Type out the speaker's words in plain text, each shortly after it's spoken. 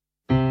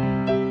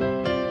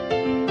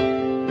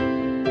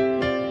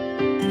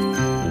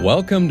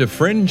Welcome to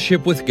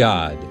Friendship with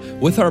God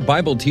with our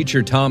Bible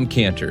teacher, Tom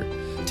Cantor.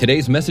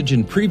 Today's message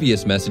and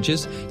previous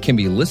messages can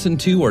be listened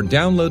to or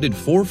downloaded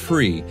for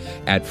free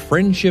at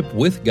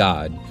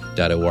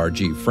friendshipwithgod.org,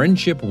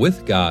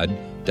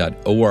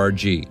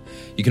 friendshipwithgod.org. You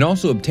can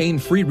also obtain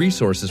free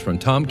resources from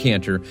Tom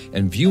Cantor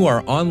and view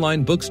our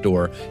online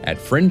bookstore at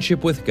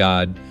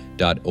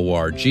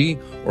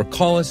friendshipwithgod.org or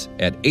call us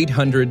at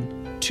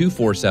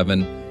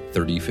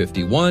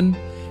 800-247-3051,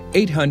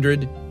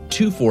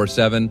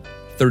 800-247-3051.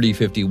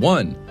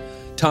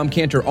 Tom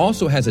Cantor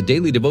also has a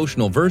daily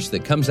devotional verse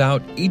that comes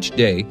out each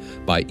day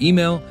by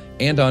email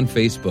and on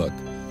Facebook.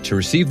 To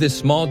receive this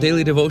small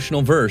daily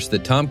devotional verse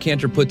that Tom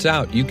Cantor puts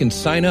out, you can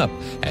sign up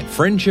at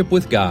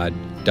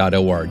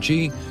friendshipwithgod.org,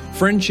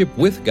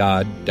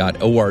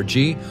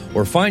 friendshipwithgod.org,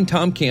 or find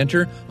Tom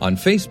Cantor on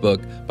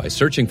Facebook by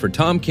searching for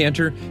Tom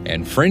Cantor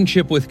and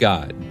Friendship with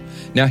God.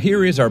 Now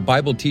here is our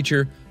Bible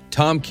teacher,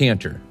 Tom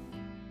Cantor.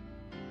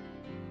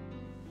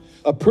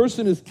 A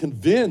person is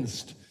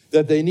convinced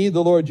that they need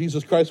the Lord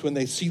Jesus Christ when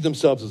they see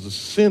themselves as a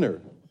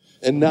sinner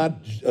and not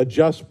a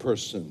just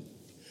person.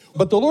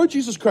 But the Lord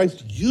Jesus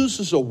Christ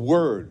uses a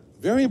word,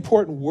 very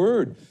important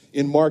word,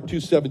 in Mark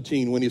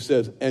 2:17 when he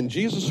says, and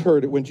Jesus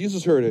heard it, when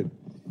Jesus heard it,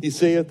 he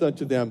saith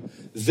unto them,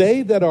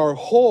 they that are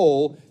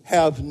whole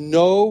have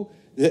no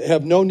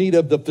need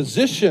of the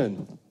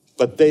physician,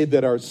 but they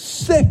that are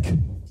sick,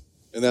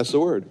 and that's the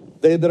word,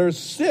 they that are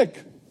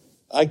sick.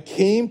 I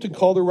came to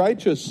call the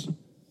righteous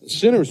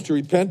sinners to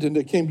repentance.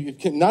 It came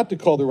not to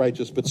call the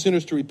righteous, but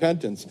sinners to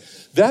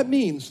repentance. That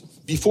means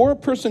before a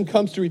person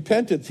comes to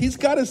repentance, he's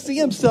got to see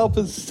himself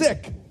as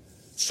sick,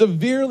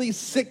 severely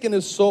sick in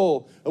his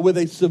soul, with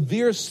a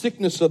severe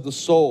sickness of the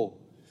soul.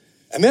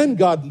 And then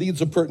God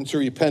leads a person to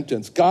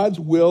repentance. God's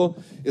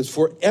will is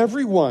for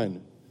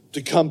everyone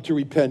to come to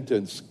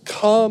repentance.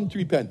 Come to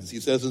repentance. He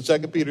says in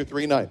 2 Peter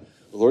 3:9,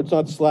 the Lord's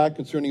not slack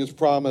concerning his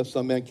promise.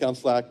 Some men count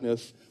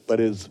slackness,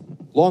 but is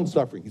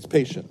long-suffering. He's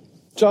patient.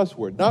 Just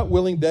word, not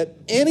willing that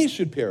any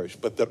should perish,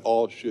 but that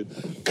all should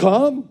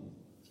come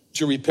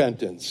to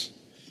repentance.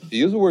 He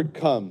used the word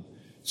come.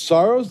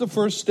 Sorrow is the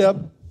first step.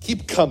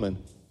 Keep coming.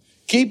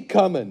 Keep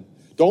coming.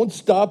 Don't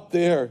stop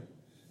there.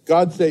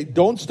 God say,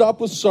 don't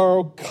stop with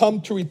sorrow. Come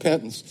to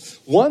repentance.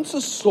 Once a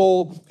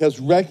soul has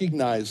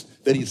recognized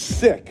that he's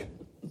sick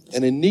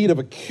and in need of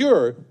a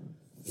cure,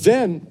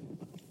 then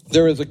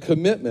there is a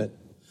commitment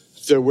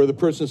where the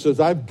person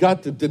says, I've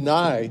got to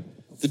deny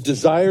the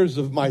desires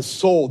of my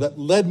soul that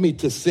led me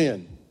to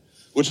sin,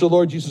 which the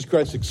Lord Jesus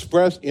Christ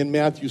expressed in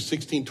Matthew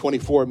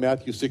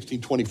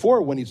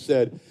 16:24, when he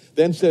said,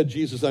 then said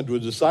Jesus unto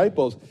his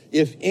disciples,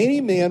 if any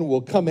man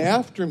will come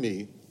after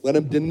me, let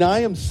him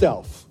deny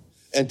himself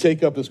and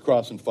take up his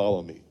cross and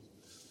follow me.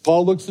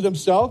 Paul looks at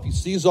himself. He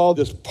sees all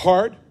this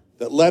part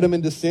that led him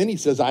into sin. He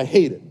says, I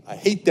hate it. I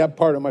hate that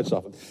part of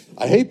myself.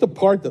 I hate the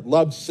part that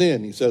loves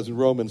sin, he says in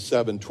Romans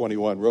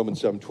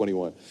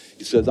 7:21.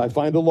 He says, I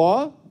find a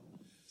law.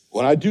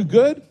 When I do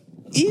good,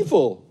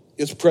 evil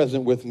is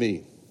present with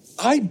me.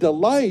 I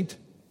delight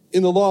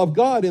in the law of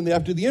God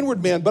after the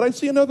inward man, but I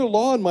see another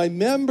law in my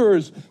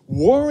members,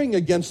 warring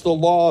against the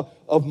law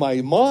of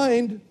my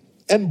mind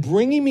and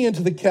bringing me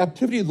into the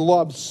captivity of the law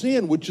of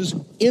sin, which is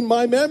in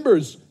my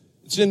members.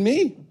 It's in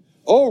me.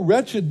 Oh,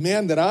 wretched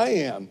man that I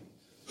am.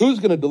 Who's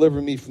going to deliver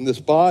me from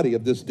this body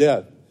of this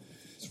death?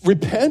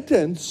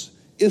 Repentance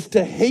is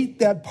to hate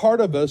that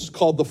part of us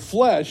called the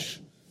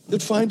flesh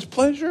that finds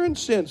pleasure in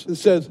sin. It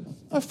says,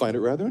 I find it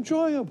rather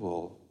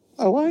enjoyable.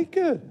 I like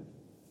it.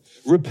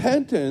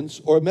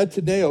 Repentance, or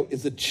metaneo,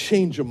 is a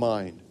change of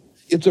mind.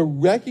 It's a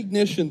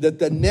recognition that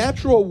the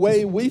natural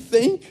way we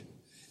think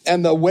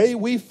and the way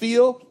we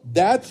feel,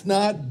 that's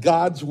not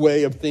God's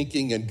way of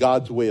thinking and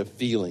God's way of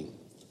feeling.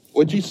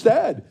 What he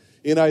said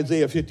in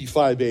Isaiah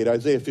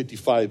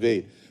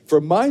 55:8,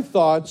 for my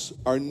thoughts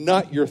are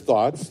not your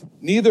thoughts,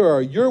 neither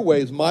are your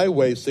ways my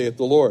ways, saith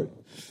the Lord.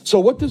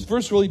 So what this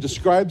verse really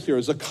describes here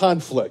is a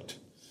conflict.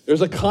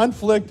 There's a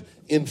conflict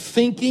in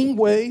thinking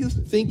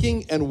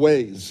and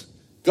ways.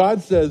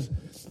 God says,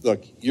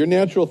 look, your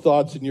natural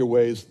thoughts and your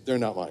ways, they're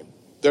not mine.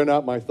 They're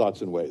not my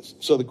thoughts and ways.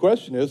 So the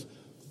question is,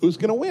 who's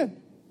going to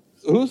win?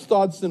 Whose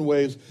thoughts and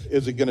ways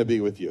is it going to be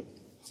with you?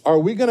 Are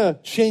we going to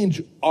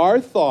change our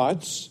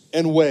thoughts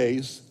and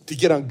ways to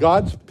get on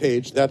God's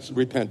page, that's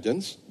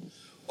repentance,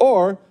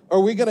 or are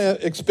we going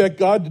to expect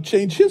God to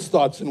change his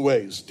thoughts and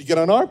ways to get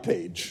on our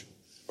page,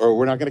 or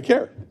we're not going to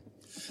care?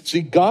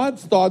 See,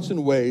 God's thoughts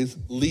and ways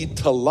lead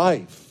to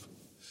life.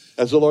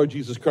 As the Lord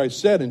Jesus Christ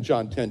said in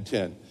John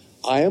 10:10,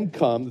 I am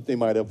come that they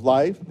might have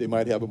life, they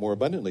might have it more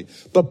abundantly.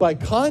 But by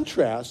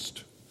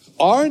contrast,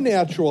 our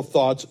natural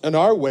thoughts and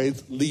our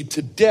ways lead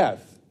to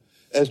death,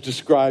 as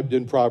described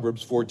in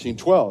Proverbs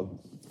 14:12.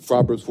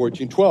 Proverbs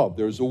 14:12,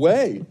 there's a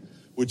way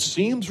which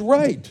seems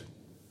right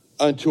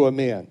unto a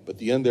man, but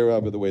the end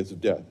thereof are the ways of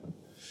death.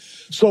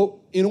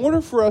 So in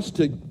order for us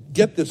to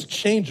get this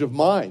change of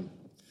mind,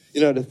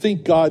 to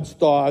think God's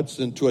thoughts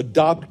and to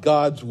adopt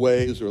God's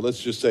ways, or let's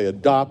just say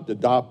adopt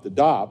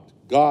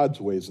God's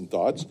ways and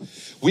thoughts,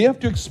 we have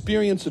to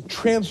experience a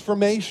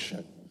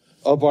transformation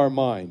of our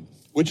mind.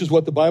 which is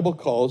what the Bible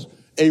calls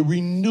a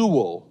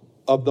renewal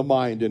of the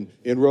mind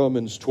in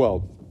Romans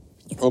 12.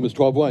 Romans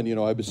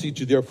 12:1, I beseech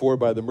you therefore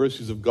by the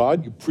mercies of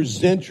God, you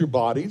present your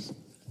bodies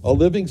a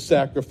living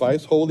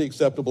sacrifice, wholly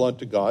acceptable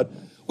unto God,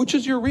 which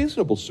is your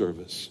reasonable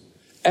service.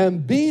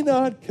 And be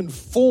not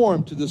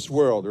conformed to this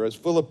world, or as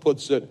Philip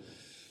puts it,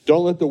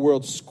 don't let the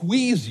world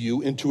squeeze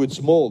you into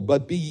its mold,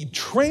 but be ye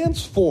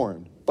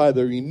transformed by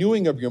the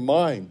renewing of your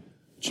mind,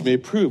 which may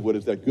prove what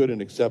is that good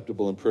and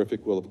acceptable and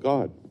perfect will of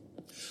God.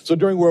 So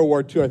during World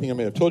War II, I think I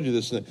may have told you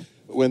this,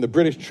 when the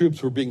British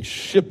troops were being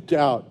shipped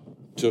out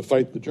to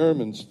fight the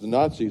Germans, the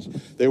Nazis,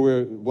 they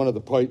were one of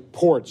the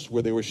ports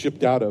where they were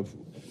shipped out of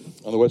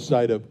on the west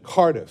side of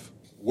Cardiff,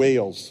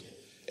 Wales.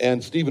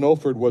 And Stephen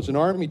Olford was an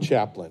army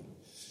chaplain.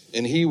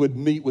 And he would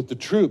meet with the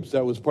troops.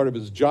 That was part of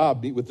his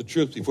job, meet with the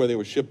troops before they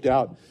were shipped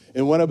out.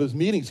 In one of his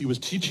meetings, he was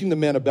teaching the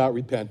men about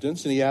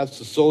repentance. And he asked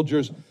the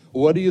soldiers,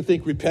 what do you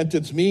think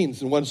repentance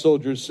means? And one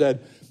soldier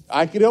said,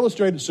 I can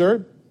illustrate it,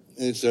 sir.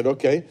 And he said,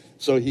 okay.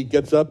 So he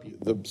gets up.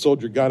 The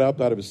soldier got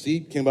up out of his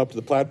seat, came up to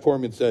the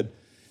platform and said,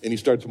 and he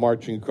starts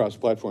marching across the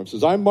platform. He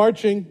says, I'm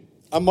marching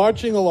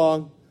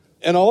along.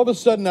 And all of a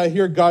sudden I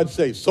hear God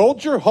say,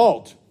 soldier,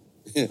 halt.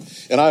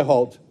 And I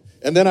halt.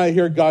 And then I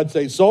hear God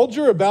say,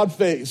 soldier, about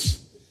face.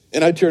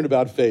 And I turn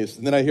about face.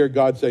 And then I hear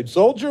God say,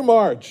 soldier,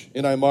 march.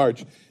 And I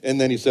march. And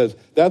then he says,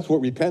 that's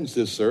what repentance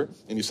is, sir.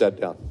 And he sat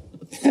down.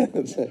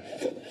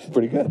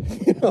 Pretty good.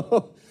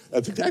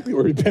 That's exactly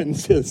what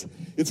repentance is.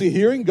 It's a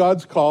hearing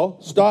God's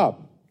call,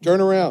 stop, turn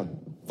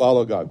around,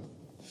 follow God.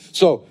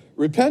 So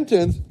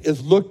repentance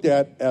is looked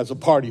at as a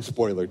party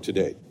spoiler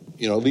today.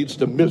 It leads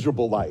to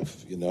miserable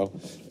life,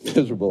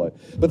 miserable life.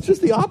 But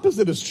just the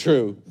opposite is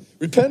true.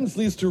 Repentance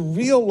leads to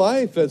real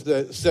life, as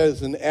it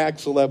says in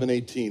Acts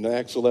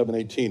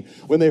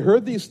 11:18. When they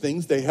heard these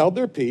things, they held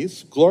their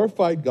peace,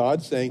 glorified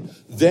God, saying,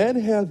 then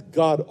hath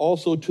God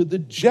also to the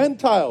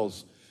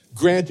Gentiles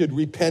granted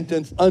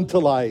repentance unto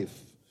life.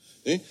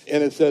 And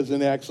it says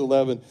in Acts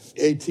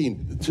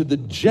 11:18, to the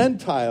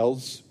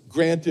Gentiles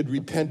granted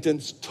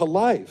repentance to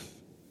life.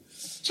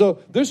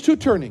 So there's two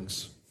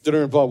turnings that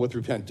are involved with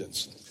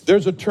repentance.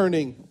 There's a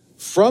turning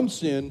from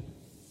sin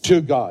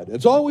to God.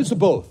 It's always the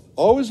both.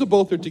 Always the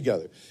both are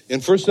together. In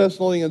 1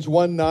 Thessalonians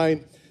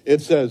 1:9,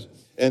 it says,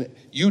 and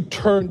you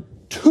turn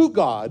to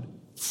God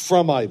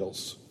from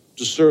idols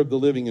to serve the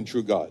living and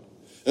true God.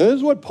 And this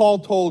is what Paul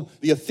told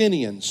the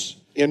Athenians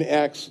in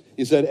Acts.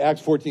 He said,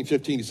 Acts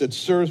 14:15, he said,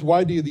 sirs,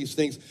 why do you these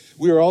things?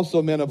 We are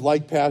also men of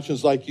like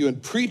passions like you,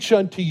 and preach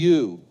unto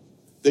you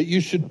that you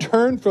should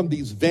turn from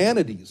these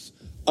vanities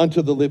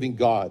unto the living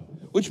God,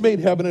 which made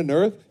heaven and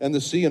earth and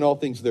the sea and all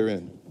things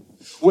therein.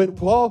 When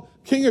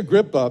King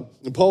Agrippa,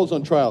 and Paul was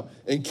on trial,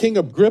 and King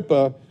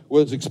Agrippa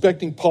was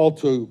expecting Paul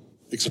to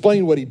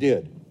explain what he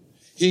did.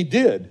 He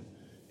did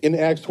in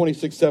Acts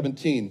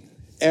 26:17.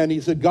 And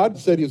he said, God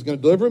said he was going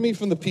to deliver me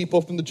from the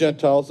people, from the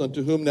Gentiles,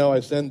 unto whom now I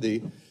send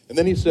thee. And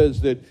then he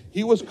says that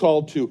he was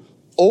called to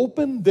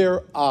open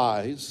their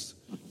eyes,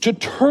 to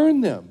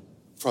turn them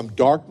from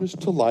darkness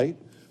to light,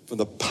 from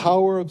the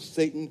power of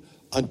Satan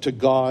unto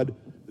God,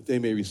 that they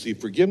may receive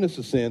forgiveness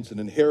of sins and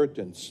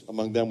inheritance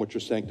among them which are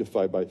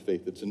sanctified by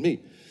faith that's in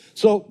me.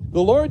 So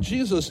the Lord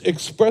Jesus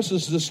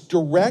expresses this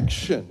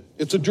direction.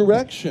 It's a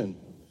direction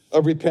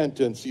of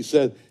repentance. He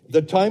said,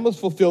 the time is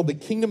fulfilled, the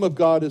kingdom of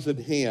God is at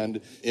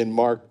hand in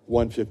Mark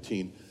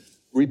 1:15.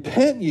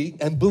 Repent ye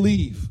and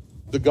believe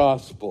the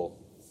gospel.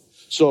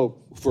 So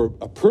for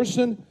a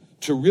person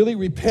to really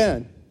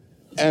repent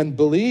and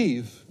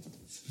believe,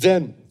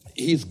 then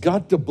he's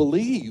got to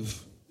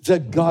believe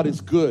that God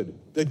is good,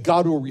 that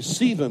God will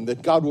receive him,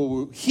 that God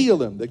will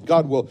heal him, that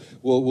God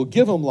will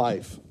give him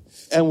life.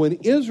 And when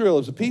Israel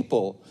as a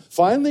people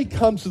finally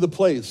comes to the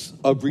place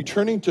of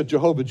returning to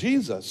Jehovah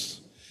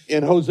Jesus,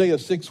 in Hosea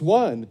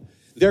 6:1,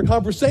 their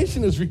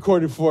conversation is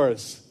recorded for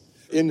us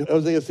in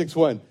Hosea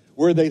 6:1,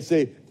 where they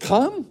say,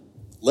 come,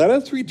 let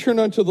us return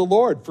unto the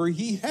Lord, for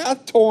he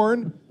hath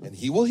torn, and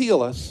he will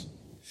heal us.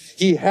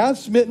 He hath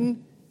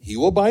smitten, he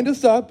will bind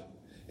us up.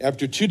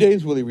 After 2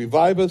 days will he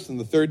revive us, and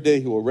the third day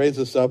he will raise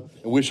us up,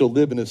 and we shall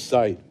live in his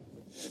sight.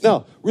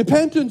 Now,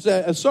 repentance,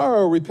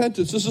 sorrow,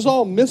 repentance, this is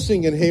all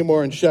missing in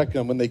Hamor and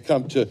Shechem when they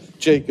come to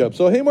Jacob.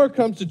 So Hamor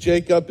comes to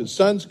Jacob, his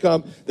sons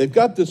come, they've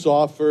got this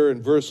offer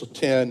in verse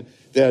 10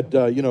 that,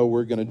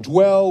 we're going to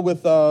dwell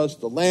with us,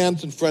 the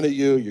land's in front of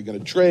you, you're going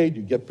to trade,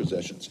 you get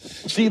possessions.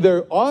 See,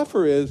 their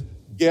offer is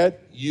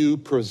get you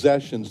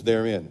possessions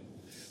therein.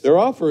 Their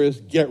offer is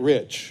get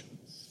rich.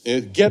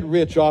 Get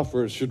rich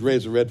offers should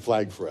raise a red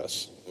flag for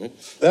us.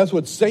 That's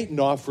what Satan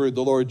offered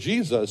the Lord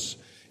Jesus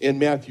in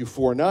Matthew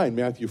 4:9.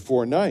 Matthew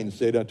 4:9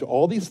 said, unto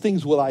all these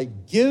things will I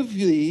give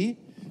thee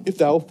if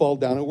thou fall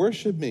down and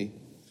worship me.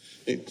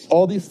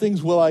 All these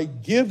things will I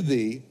give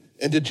thee,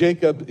 and to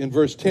Jacob in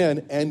verse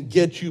 10, and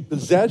get you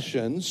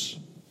possessions.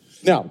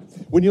 Now,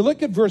 when you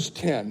look at verse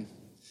 10,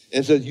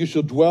 it says, you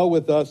shall dwell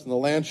with us, and the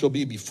land shall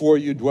be before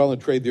you, dwell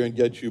and trade there and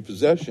get you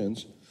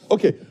possessions.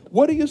 Okay,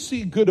 what do you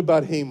see good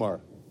about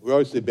Hamor? We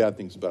always say bad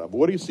things about him, but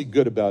what do you see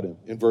good about him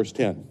in verse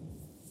 10?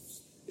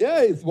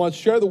 Yeah, he wants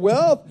to share the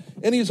wealth.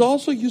 And he's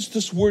also used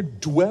this word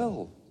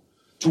dwell.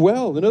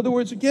 Dwell. In other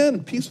words,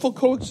 again, peaceful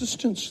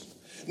coexistence.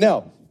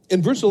 Now,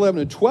 in verse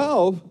 11 and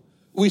 12,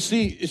 we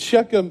see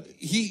Shechem,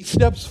 he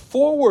steps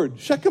forward.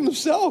 Shechem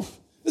himself.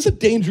 This is a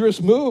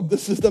dangerous move.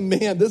 This is the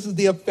man. This is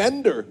the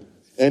offender.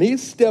 And he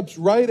steps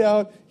right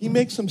out. He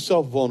makes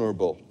himself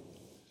vulnerable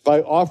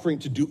by offering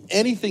to do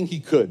anything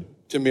he could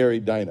to marry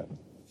Dinah.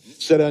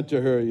 Said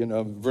unto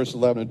her, verse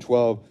 11 and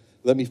 12,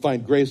 let me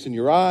find grace in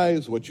your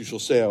eyes. What you shall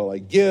say, I will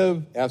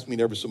give. Ask me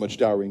never so much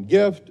dowry and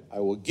gift. I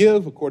will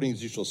give according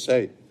as you shall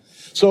say.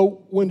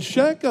 So when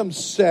Shechem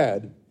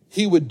said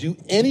he would do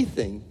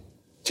anything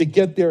to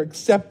get their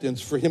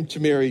acceptance for him to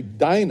marry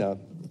Dinah,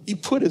 he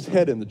put his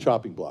head in the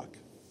chopping block.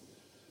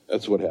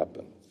 That's what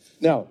happened.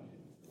 Now,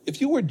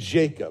 if you were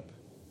Jacob,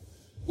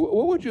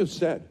 what would you have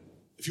said?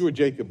 If you were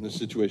Jacob in this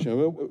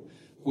situation,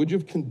 would you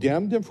have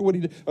condemned him for what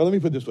he did? Or let me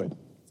put it this way.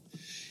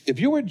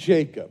 If you were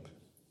Jacob,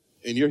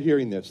 and you're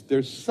hearing this,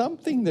 there's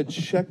something that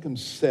Shechem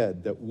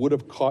said that would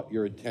have caught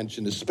your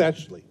attention,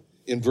 especially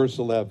in verse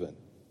 11.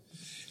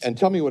 And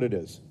tell me what it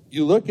is.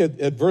 You look at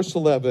verse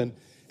 11,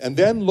 and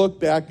then look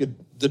back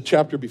at the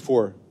chapter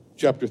before,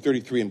 chapter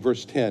 33 and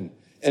verse 10,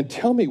 and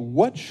tell me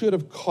what should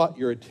have caught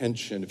your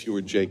attention if you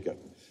were Jacob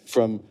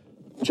from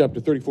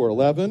chapter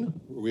 34:11,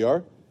 where we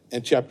are,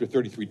 and chapter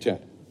 33:10.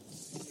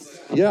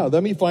 Yeah,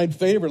 let me find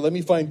favor. Let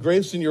me find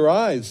grace in your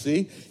eyes.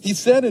 See, he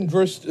said in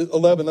verse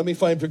 11, let me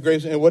find for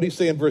grace. And what did he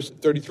say in verse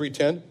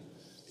 33:10?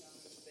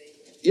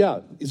 Yeah,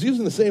 he's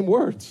using the same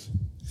words.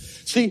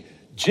 See,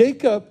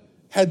 Jacob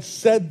had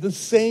said the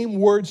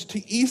same words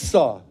to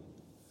Esau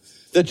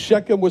that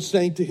Shechem was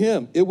saying to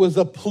him. It was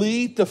a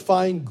plea to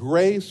find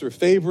grace or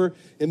favor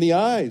in the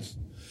eyes.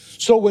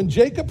 So when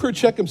Jacob heard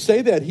Shechem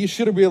say that, he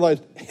should have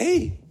realized,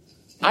 hey,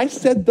 I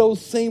said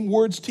those same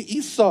words to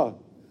Esau.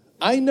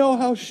 I know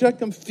how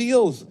Shechem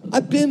feels.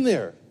 I've been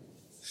there.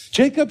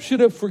 Jacob should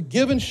have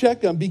forgiven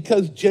Shechem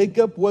because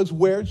Jacob was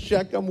where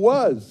Shechem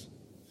was.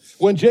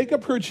 When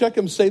Jacob heard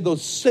Shechem say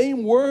those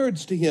same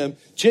words to him,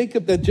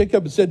 Jacob had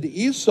said to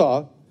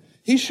Esau,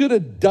 he should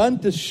have done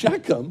to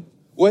Shechem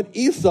what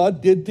Esau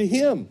did to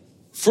him.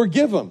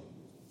 Forgive him.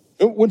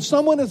 When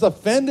someone has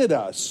offended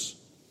us,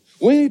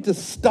 we need to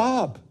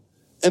stop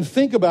and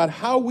think about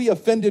how we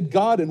offended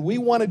God and we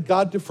wanted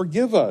God to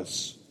forgive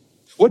us.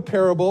 What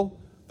parable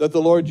that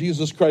the Lord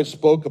Jesus Christ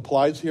spoke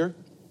applies here?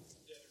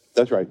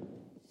 That's right,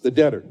 the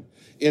debtor.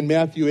 In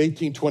Matthew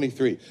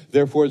 18:23,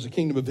 therefore is the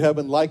kingdom of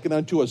heaven likened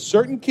unto a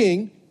certain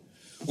king,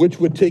 which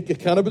would take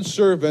account of his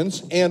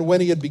servants, and when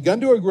he had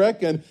begun to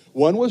reckon,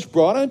 one was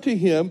brought unto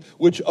him,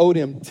 which owed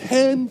him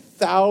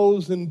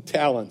 10,000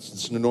 talents.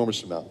 It's an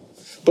enormous amount.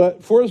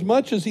 But for as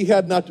much as he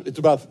had not, it's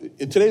about,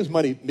 in today's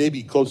money,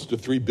 maybe close to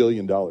 $3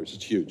 billion.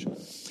 It's huge.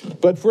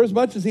 But for as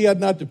much as he had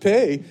not to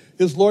pay,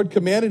 his Lord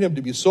commanded him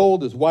to be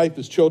sold, his wife,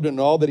 his children, and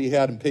all that he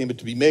had in payment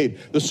to be made.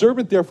 The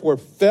servant therefore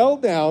fell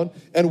down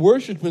and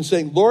worshipped him,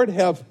 saying, Lord,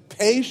 have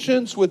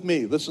patience with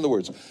me. Listen to the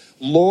words.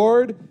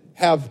 Lord,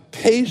 have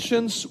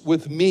patience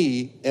with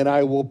me, and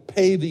I will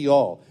pay thee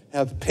all.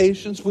 Have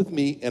patience with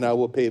me, and I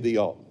will pay thee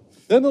all.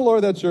 Then the Lord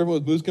of that servant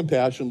with moved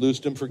compassion,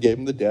 loosed him, forgave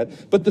him the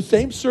debt. But the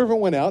same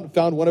servant went out and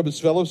found one of his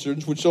fellow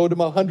servants, which owed him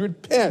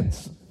 100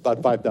 pence,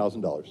 about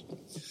 $5,000.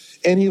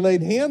 And he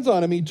laid hands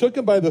on him. He took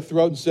him by the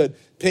throat and said,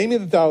 pay me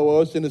that thou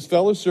owest. And his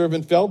fellow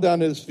servant fell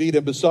down at his feet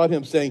and besought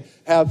him, saying,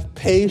 have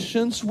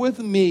patience with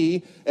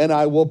me, and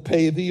I will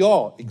pay thee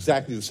all.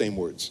 Exactly the same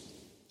words.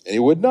 And he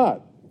would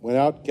not. Went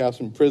out, cast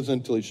him in prison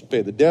until he should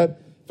pay the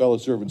debt. Fellow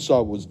servant saw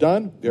what was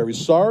done, very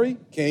sorry,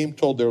 came,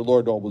 told their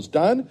Lord all was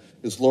done.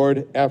 His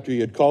Lord, after he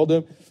had called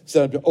him,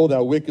 said unto him, O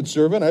thou wicked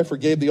servant, I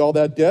forgave thee all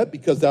that debt,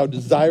 because thou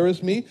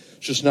desirest me.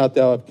 Shouldst not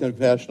thou have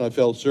compassion on thy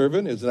fellow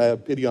servant, as I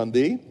have pity on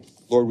thee?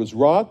 The Lord was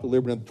wroth,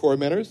 delivered unto the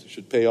tormentors,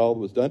 should pay all that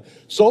was done.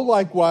 So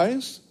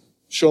likewise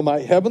shall my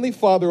heavenly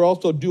Father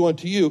also do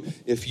unto you,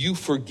 if ye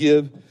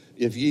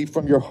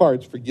from your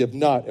hearts forgive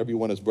not every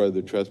one his brother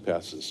their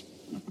trespasses.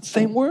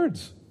 Same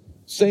words.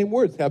 Same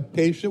words. Have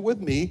patience with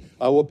me.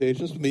 I will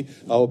patience with me.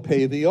 I will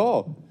pay thee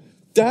all.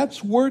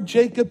 That's where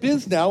Jacob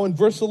is now in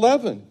verse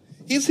 11.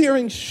 He's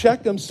hearing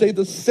Shechem say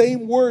the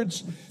same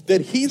words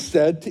that he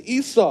said to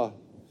Esau.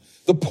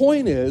 The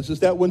point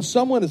is that when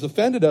someone has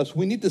offended us,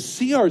 we need to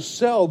see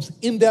ourselves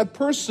in that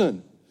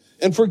person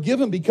and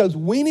forgive him, because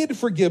we need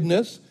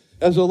forgiveness,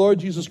 as the Lord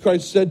Jesus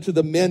Christ said to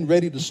the men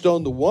ready to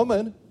stone the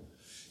woman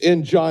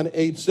in John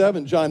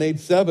 8:7. John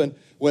 8:7.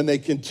 When they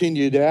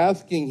continued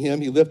asking him,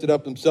 he lifted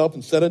up himself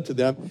and said unto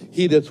them,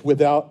 he that's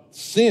without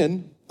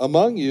sin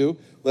among you,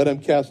 let him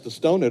cast a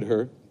stone at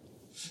her.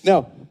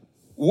 Now,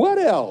 what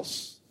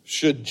else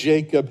should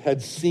Jacob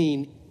had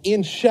seen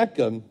in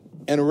Shechem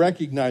and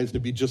recognized to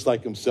be just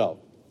like himself?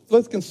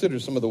 Let's consider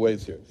some of the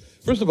ways here.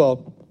 First of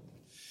all,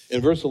 in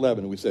verse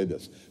 11, we say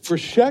this. For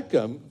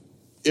Shechem,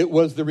 it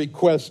was the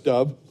request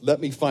of, let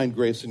me find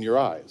grace in your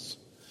eyes.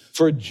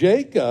 For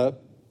Jacob,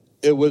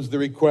 it was the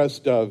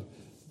request of,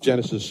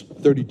 Genesis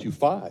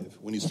 32:5,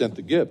 when he sent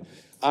the gift.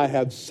 I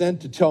have sent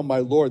to tell my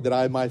Lord that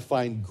I might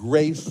find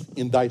grace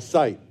in thy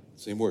sight.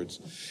 Same words.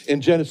 In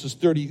Genesis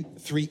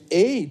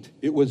 33:8,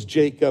 it was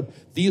Jacob.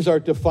 These are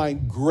to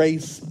find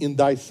grace in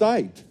thy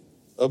sight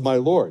of my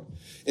Lord.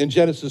 In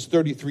Genesis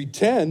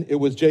 33:10, it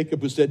was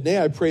Jacob who said, nay,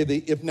 I pray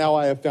thee, if now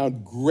I have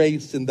found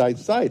grace in thy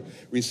sight,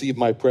 receive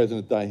my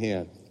present at thy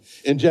hand.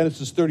 In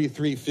Genesis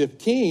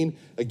 33:15,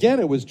 again,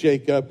 it was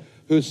Jacob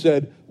who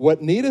said,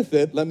 what needeth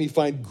it? Let me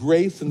find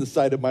grace in the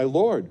sight of my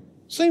Lord.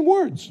 Same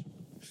words.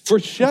 For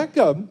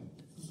Shechem,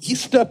 he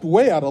stepped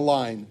way out of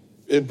line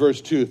in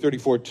verse 2,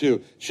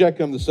 34:2.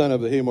 Shechem, the son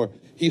of Hamor,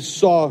 he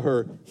saw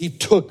her, he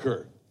took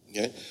her.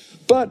 Okay?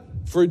 But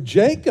for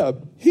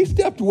Jacob, he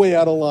stepped way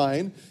out of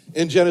line.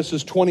 In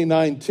Genesis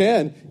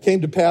 29:10,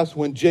 came to pass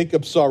when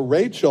Jacob saw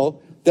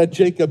Rachel, that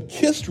Jacob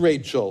kissed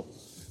Rachel.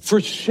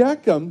 For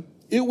Shechem,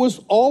 it was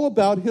all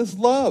about his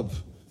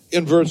love.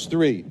 In verse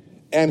 3,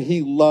 and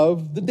he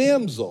loved the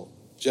damsel.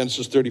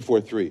 Genesis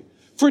 34:3.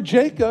 For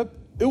Jacob,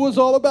 it was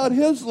all about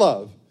his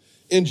love.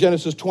 In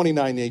Genesis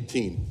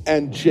 29:18,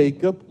 and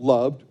Jacob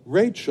loved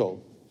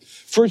Rachel.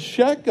 For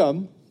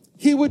Shechem,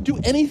 he would do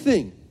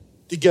anything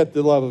to get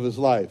the love of his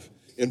life.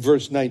 In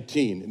verse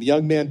 19, and the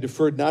young man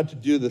deferred not to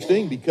do the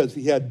thing because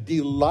he had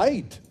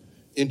delight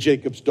in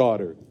Jacob's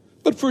daughter.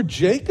 But for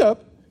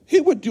Jacob, he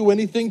would do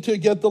anything to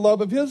get the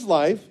love of his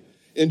life.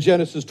 In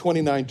Genesis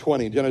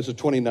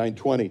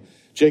 29:20,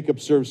 Jacob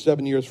served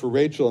 7 years for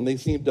Rachel, and they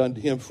seemed unto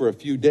him for a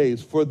few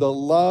days for the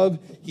love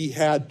he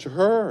had to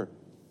her.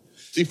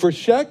 See, for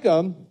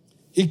Shechem,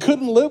 he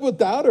couldn't live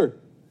without her.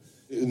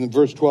 In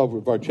verse 12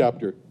 of our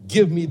chapter,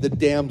 give me the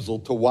damsel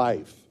to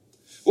wife.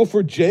 Well,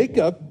 for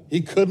Jacob,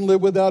 he couldn't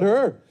live without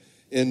her.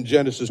 In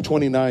Genesis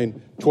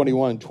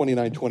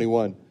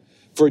 29:21,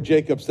 for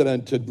Jacob said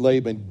unto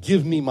Laban,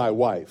 give me my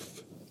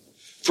wife.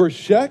 For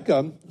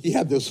Shechem, he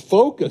had this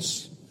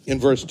focus in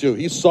verse 2.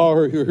 He saw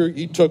her,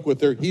 he took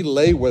with her, he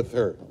lay with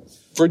her.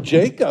 For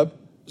Jacob,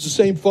 it's the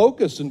same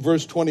focus in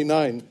verse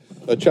 29,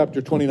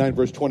 chapter 29,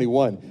 verse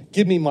 21.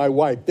 Give me my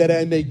wife, that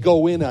I may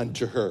go in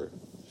unto her.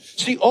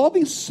 See, all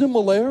these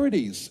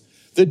similarities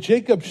that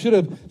Jacob should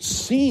have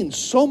seen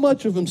so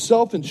much of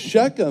himself in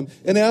Shechem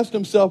and asked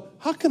himself,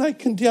 how can I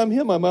condemn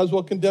him? I might as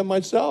well condemn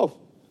myself.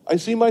 I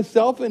see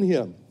myself in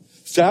him.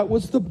 That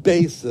was the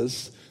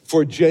basis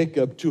for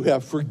Jacob to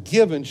have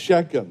forgiven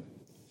Shechem.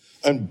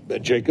 And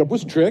Jacob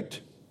was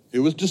tricked. He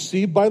was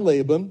deceived by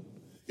Laban.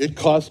 It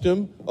cost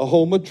him a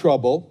home of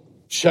trouble.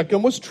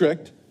 Shechem was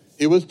tricked.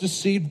 He was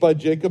deceived by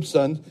Jacob's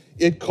sons.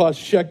 It cost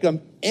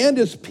Shechem and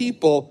his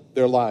people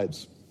their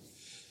lives.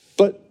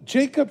 But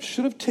Jacob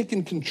should have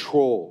taken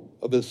control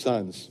of his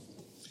sons.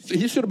 So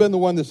he should have been the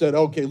one that said,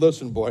 okay,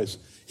 listen, boys,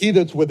 he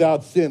that's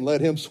without sin,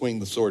 let him swing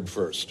the sword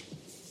first.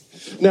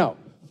 Now,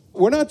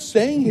 we're not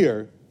saying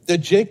here that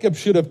Jacob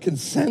should have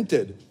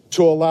consented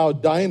to allow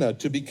Dinah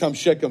to become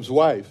Shechem's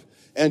wife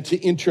and to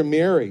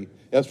intermarry,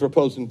 as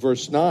proposed in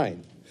verse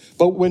 9.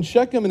 But when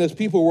Shechem and his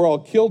people were all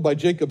killed by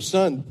Jacob's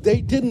son,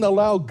 they didn't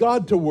allow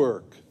God to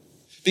work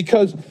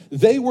because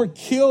they were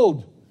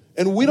killed.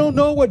 And we don't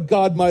know what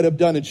God might have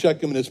done in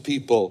Shechem and his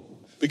people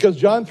because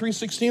John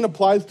 3:16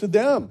 applies to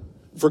them.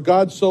 For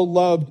God so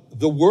loved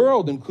the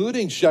world,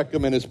 including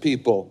Shechem and his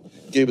people,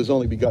 gave his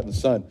only begotten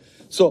son.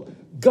 So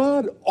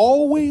God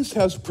always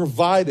has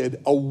provided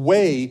a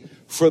way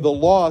for the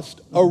lost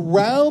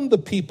around the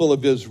people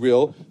of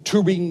Israel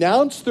to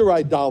renounce their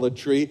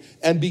idolatry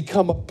and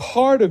become a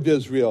part of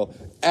Israel,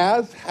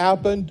 as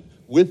happened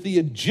with the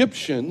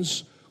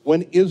Egyptians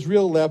when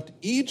Israel left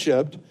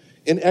Egypt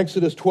in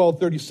Exodus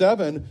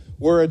 12:37,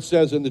 where it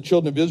says, and the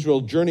children of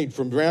Israel journeyed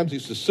from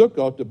Ramses to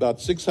Sukkot,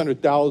 about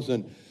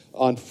 600,000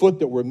 on foot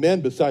that were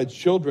men besides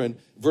children.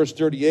 Verse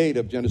 38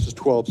 of Genesis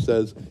 12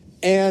 says,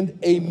 and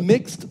a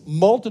mixed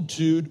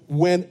multitude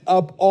went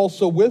up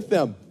also with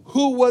them.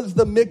 Who was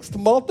the mixed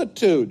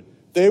multitude?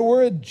 They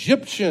were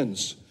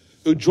Egyptians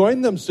who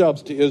joined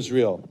themselves to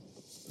Israel.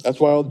 That's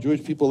why all the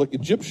Jewish people look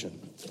Egyptian.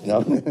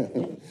 No?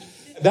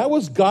 That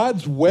was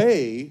God's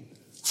way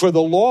for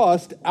the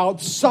lost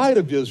outside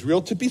of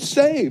Israel to be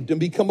saved and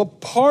become a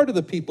part of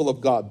the people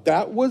of God.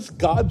 That was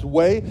God's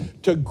way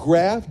to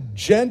graft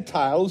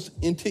Gentiles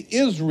into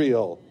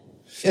Israel.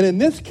 And in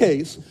this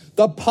case,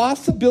 the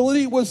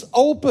possibility was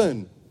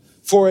open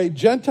for a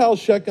Gentile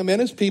Shechem and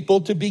his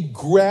people to be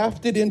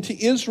grafted into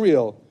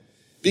Israel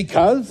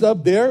because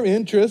of their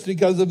interest,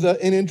 because of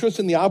an interest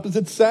in the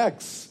opposite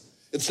sex.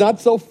 It's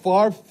not so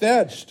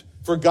far-fetched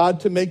for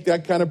God to make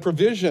that kind of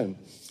provision.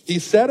 He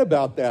said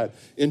about that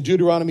in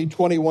Deuteronomy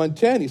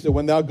 21:10. He said,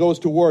 when thou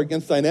goest to war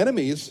against thine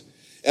enemies,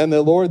 and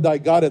the Lord thy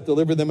God hath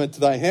delivered them into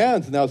thy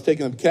hands, and thou hast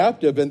taken them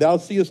captive, and thou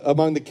seest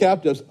among the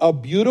captives a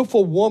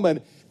beautiful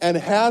woman, and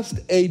hast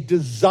a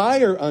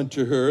desire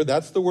unto her,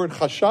 that's the word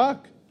chashak.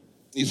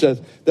 He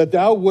says, that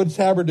thou wouldst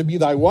have her to be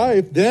thy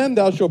wife, then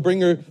thou shalt bring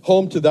her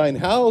home to thine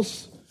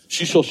house.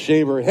 She shall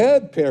shave her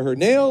head, pare her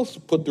nails,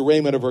 put the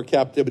raiment of her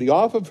captivity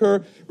off of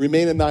her,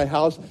 remain in thy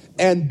house,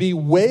 and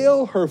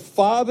bewail her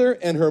father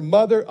and her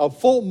mother a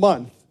full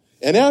month.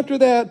 And after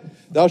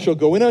that, thou shalt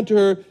go in unto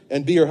her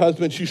and be her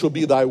husband. She shall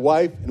be thy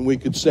wife. And we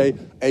could say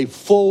a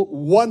full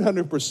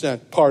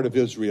 100% part of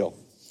Israel.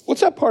 What's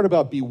that part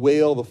about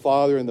bewail the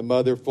father and the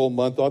mother, full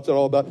month? What's that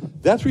all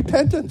about? That's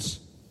repentance.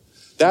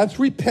 That's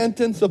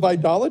repentance of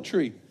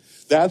idolatry.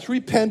 That's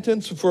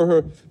repentance for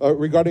her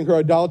regarding her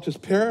idolatrous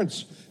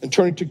parents and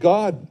turning to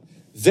God.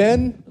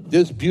 Then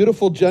this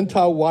beautiful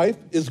Gentile wife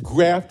is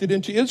grafted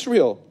into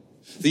Israel.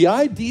 The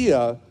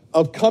idea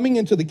of coming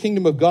into the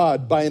kingdom of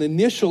God by an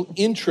initial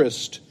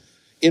interest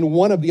in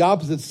one of the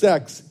opposite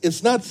sex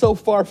is not so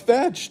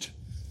far-fetched.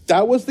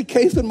 That was the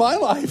case in my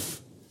life.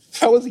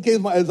 That was the case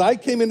as I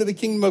came into the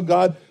kingdom of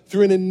God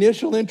through an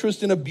initial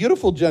interest in a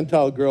beautiful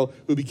Gentile girl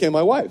who became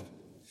my wife.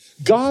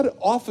 God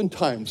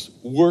oftentimes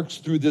works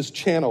through this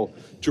channel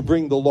to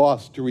bring the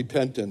lost to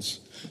repentance.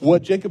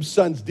 What Jacob's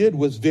sons did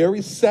was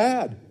very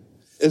sad,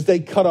 as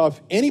they cut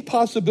off any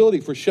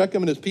possibility for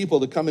Shechem and his people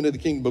to come into the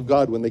kingdom of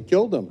God when they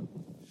killed him.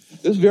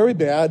 It was very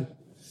bad.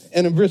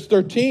 And in verse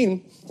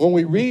 13, when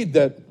we read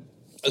that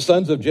the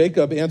sons of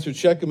Jacob answered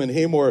Shechem and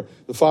Hamor,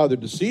 the father,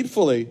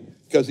 deceitfully,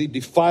 because he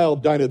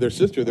defiled Dinah, their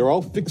sister. They're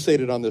all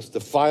fixated on this,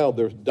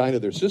 defiled Dinah,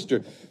 their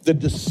sister. The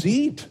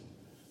deceit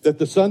that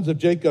the sons of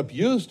Jacob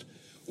used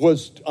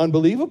was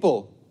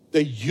unbelievable.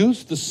 They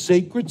used the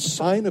sacred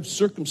sign of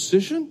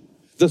circumcision,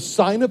 the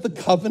sign of the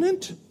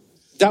covenant.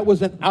 That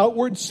was an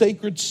outward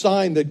sacred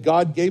sign that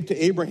God gave to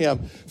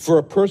Abraham for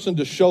a person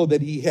to show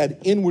that he had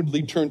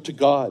inwardly turned to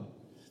God.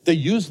 They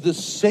used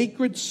this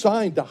sacred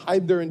sign to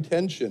hide their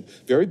intention.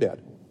 Very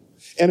bad.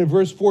 And in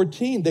verse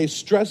 14, they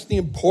stressed the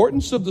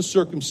importance of the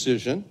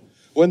circumcision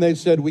when they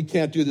said, we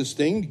can't do this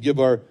thing, give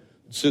our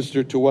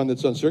sister to one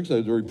that's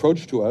uncircumcised, a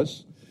reproach to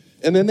us.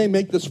 And then they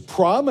make this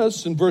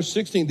promise in verse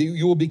 16 that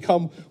you will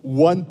become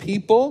one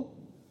people,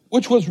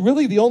 which was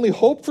really the only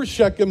hope for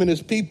Shechem and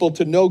his people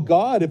to know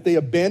God if they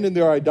abandoned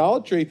their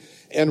idolatry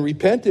and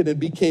repented and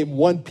became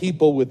one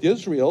people with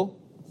Israel.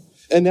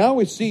 And now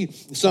we see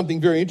something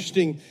very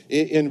interesting.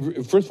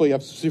 First we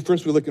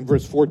look in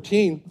verse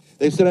 14.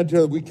 They said unto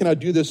her, we cannot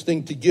do this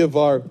thing to give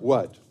our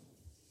what?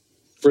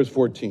 Verse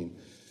 14.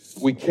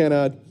 We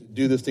cannot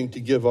do this thing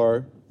to give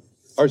our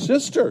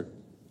sister.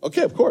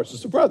 Okay, of course,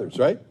 it's the brothers,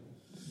 right?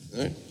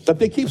 But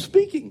they keep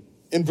speaking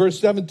in verse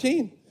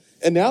 17.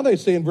 And now they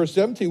say in verse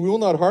 17, we will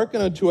not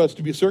hearken unto us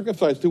to be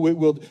circumcised,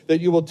 that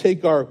you will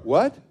take our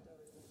what?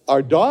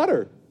 Our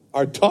daughter.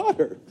 Our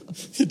daughter.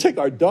 You take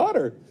our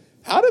daughter.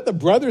 How did the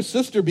brother's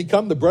sister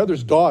become the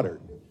brother's daughter?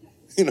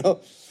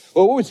 Well,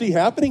 what we see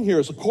happening here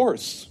is a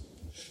course.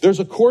 There's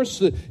a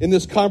course in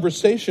this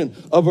conversation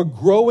of a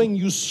growing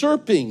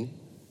usurping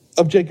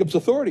of Jacob's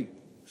authority.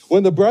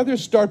 When the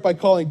brothers start by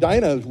calling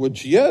Dinah, what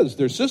she is,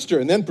 their sister,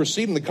 and then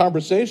proceed in the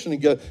conversation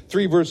and get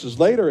 3 verses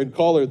later and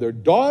call her their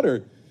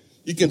daughter,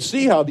 you can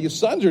see how these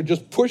sons are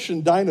just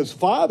pushing Dinah's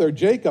father,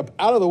 Jacob,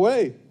 out of the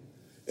way.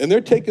 And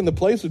they're taking the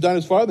place of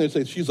Dinah's father. They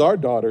say, she's our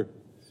daughter.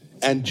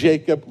 And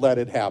Jacob let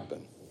it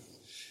happen.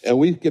 And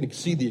we can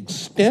see the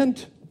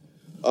extent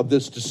of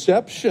this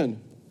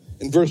deception.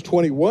 In verse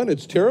 21,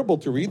 it's terrible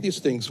to read these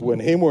things.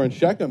 When Hamor and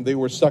Shechem, they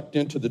were sucked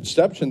into the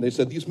deception. They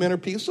said, these men are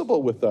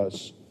peaceable with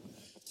us.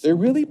 They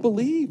really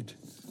believed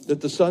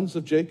that the sons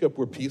of Jacob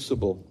were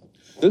peaceable.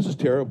 This is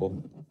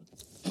terrible.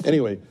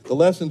 Anyway, the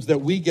lessons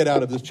that we get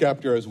out of this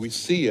chapter as we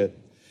see it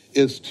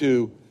is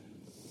to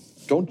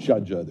don't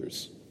judge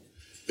others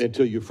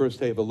until you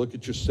first have a look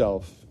at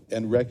yourself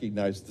and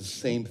recognize the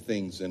same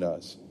things in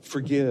us.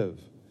 Forgive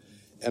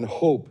and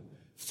hope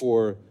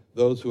for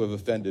those who have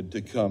offended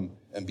to come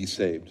and be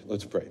saved.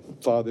 Let's pray.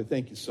 Father,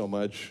 thank you so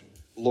much,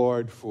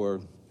 Lord, for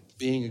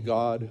being a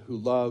God who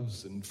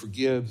loves and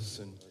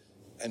forgives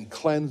and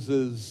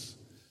cleanses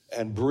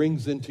and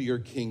brings into your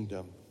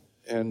kingdom.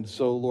 And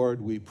so,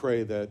 Lord, we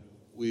pray that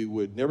we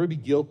would never be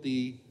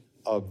guilty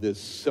of this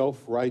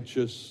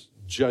self-righteous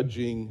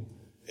judging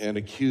and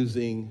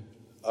accusing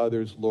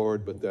others,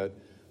 Lord, but that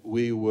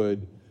we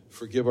would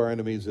forgive our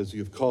enemies as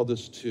you've called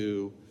us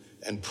to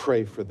and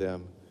pray for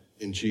them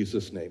in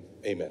Jesus' name.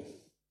 Amen.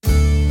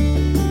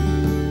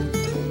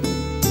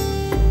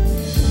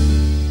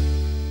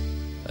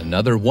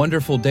 Another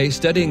wonderful day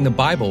studying the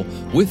Bible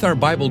with our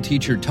Bible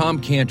teacher,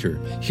 Tom Cantor,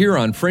 here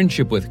on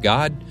Friendship with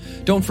God.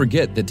 Don't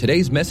forget that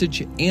today's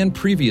message and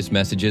previous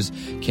messages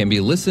can be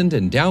listened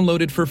and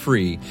downloaded for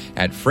free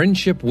at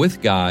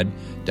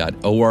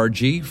friendshipwithgod.org,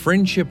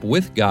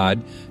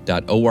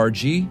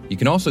 friendshipwithgod.org. You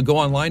can also go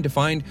online to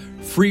find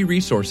free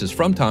resources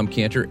from Tom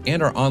Cantor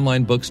and our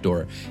online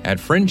bookstore at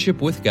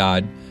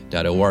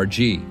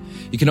friendshipwithgod.org.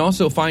 You can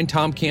also find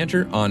Tom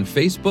Cantor on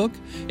Facebook,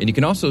 and you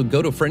can also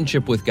go to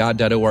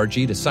friendshipwithgod.org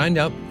to sign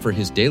up for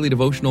his daily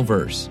devotional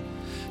verse.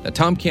 Now,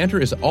 Tom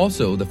Cantor is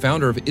also the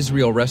founder of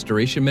Israel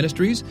Restoration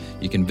Ministries.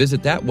 You can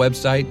visit that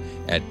website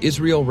at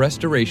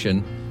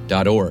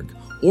israelrestoration.org.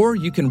 Or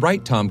you can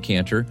write Tom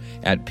Cantor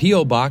at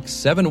P.O. Box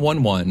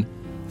 711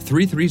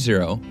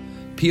 330,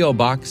 P.O.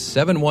 Box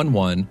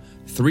 711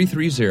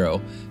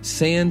 330,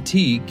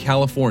 Santee,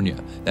 California.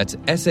 That's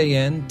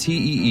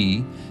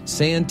Santee,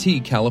 Santee,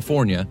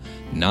 California,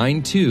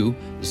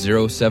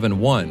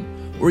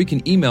 92071. Or you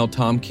can email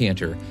Tom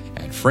Cantor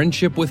at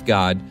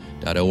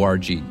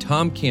friendshipwithgod.org.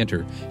 Tom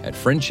Cantor at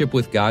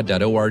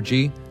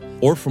friendshipwithgod.org.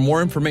 Or for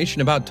more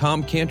information about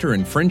Tom Cantor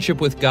and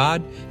Friendship with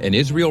God and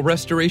Israel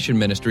Restoration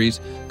Ministries,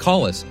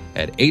 call us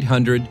at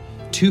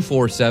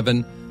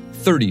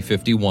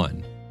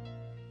 800-247-3051.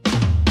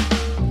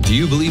 Do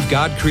you believe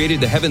God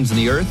created the heavens and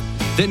the earth?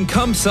 Then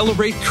come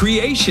celebrate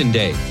Creation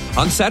Day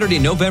on Saturday,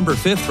 November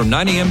 5th from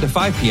 9 a.m. to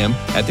 5 p.m.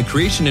 at the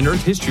Creation and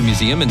Earth History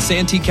Museum in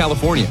Santee,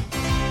 California.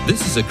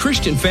 This is a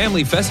Christian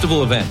family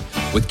festival event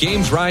with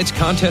games, rides,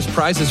 contests,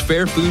 prizes,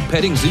 fair food,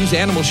 petting zoos,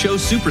 animal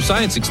shows, super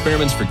science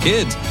experiments for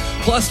kids,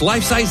 plus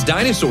life-size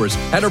dinosaurs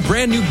at our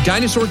brand new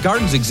Dinosaur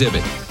Gardens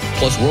exhibit,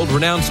 plus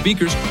world-renowned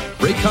speakers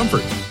Ray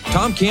Comfort,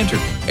 Tom Cantor,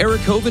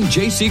 Eric Hovind,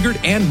 Jay Siegert,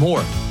 and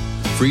more.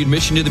 Free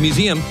admission to the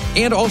museum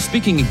and all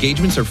speaking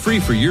engagements are free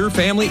for your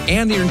family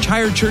and your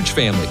entire church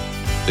family.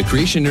 The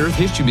Creation and Earth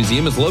History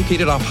Museum is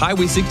located off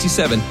Highway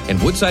 67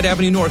 and Woodside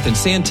Avenue North in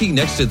Santee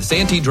next to the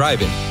Santee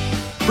Drive-In.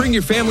 Bring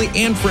your family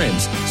and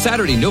friends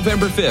Saturday,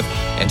 November 5th,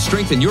 and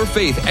strengthen your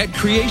faith at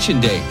Creation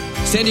Day,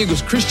 San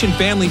Diego's Christian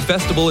Family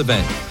Festival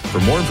event. For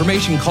more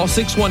information, call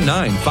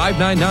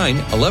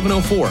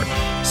 619-599-1104,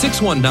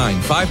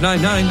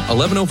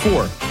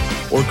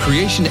 619-599-1104, or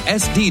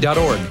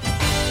creationsd.org.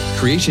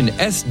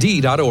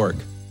 creationsd.org.